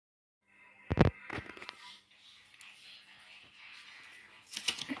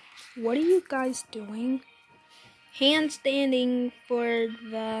What are you guys doing? Handstanding for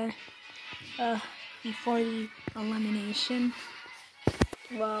the before the elimination?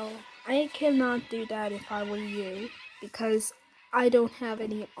 Well, I cannot do that if I were you, because I don't have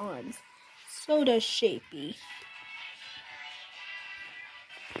any arms. So does Shapey.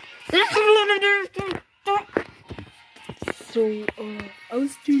 So, I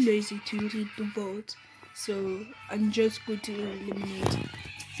was too lazy to read the vote, so I'm just going to eliminate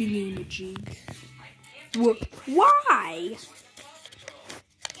Philology. Why?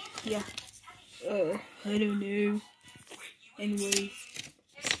 Yeah. I don't know. Anyways,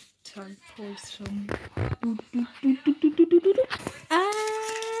 time for some.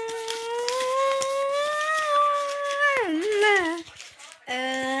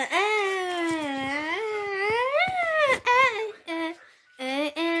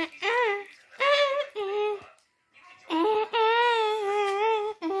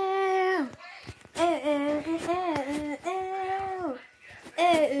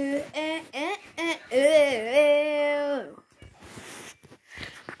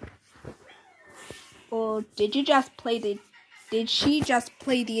 Well, did she just play the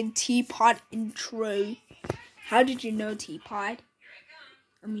Teapot intro? How did you know Teapot?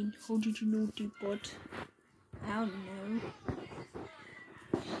 I mean, how did you know Teapot? I don't know.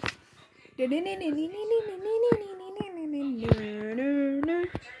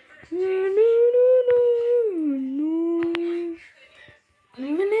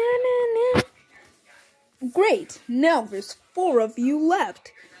 Great, now there's 4 of you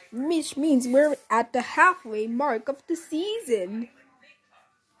left, which means we're at the halfway mark of the season.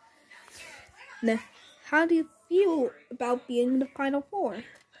 Now, how do you feel about being in the final 4?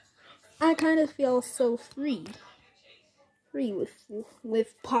 I kind of feel so free with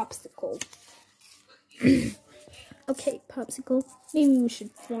Popsicle. Okay, Popsicle, maybe we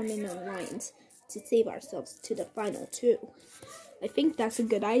should form an alliance to save ourselves to the final 2. I think that's a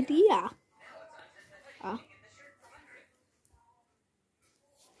good idea.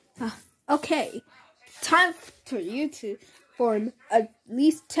 Okay, time for you to form at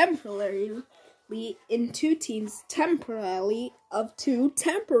least temporarily in 2 teams, temporarily of 2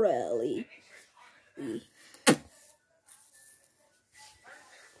 temporarily.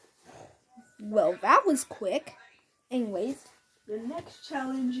 Well, that was quick. Anyways, the next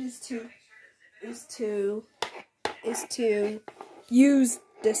challenge is to use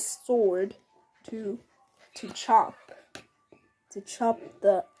this sword to chop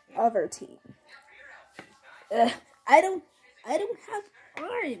the other team. I don't have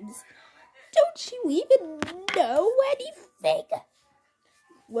arms. Don't you even know anything?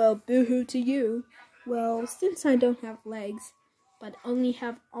 Well, boo-hoo to you. Well, since I don't have legs, but only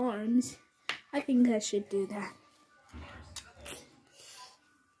have arms, I think I should do that.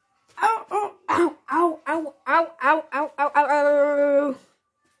 Ow, ow, ow, ow, ow, ow, ow, ow, ow, ow, ow.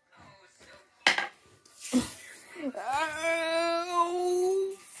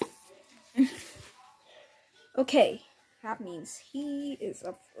 Okay, that means he is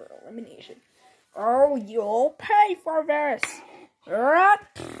up for elimination. Oh, you'll pay for this.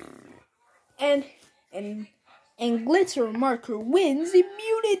 And Glitter Marker wins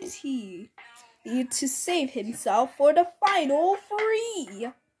immunity to save himself for the final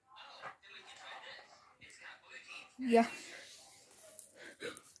 3. Yeah.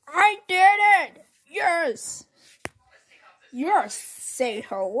 I did it! Yes! Yes! Say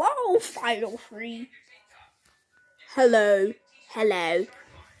hello, final 3. Hello. Hello.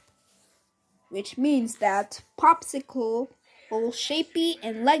 Which means that Popsicle, Shapey,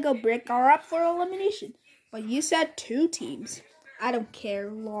 and Lego Brick are up for elimination. But you said 2 teams. I don't care,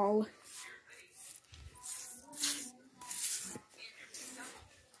 lol.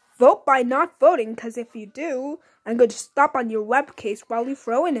 Vote by not voting, because if you do, I'm going to stop on your web case while you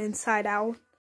throw an inside out.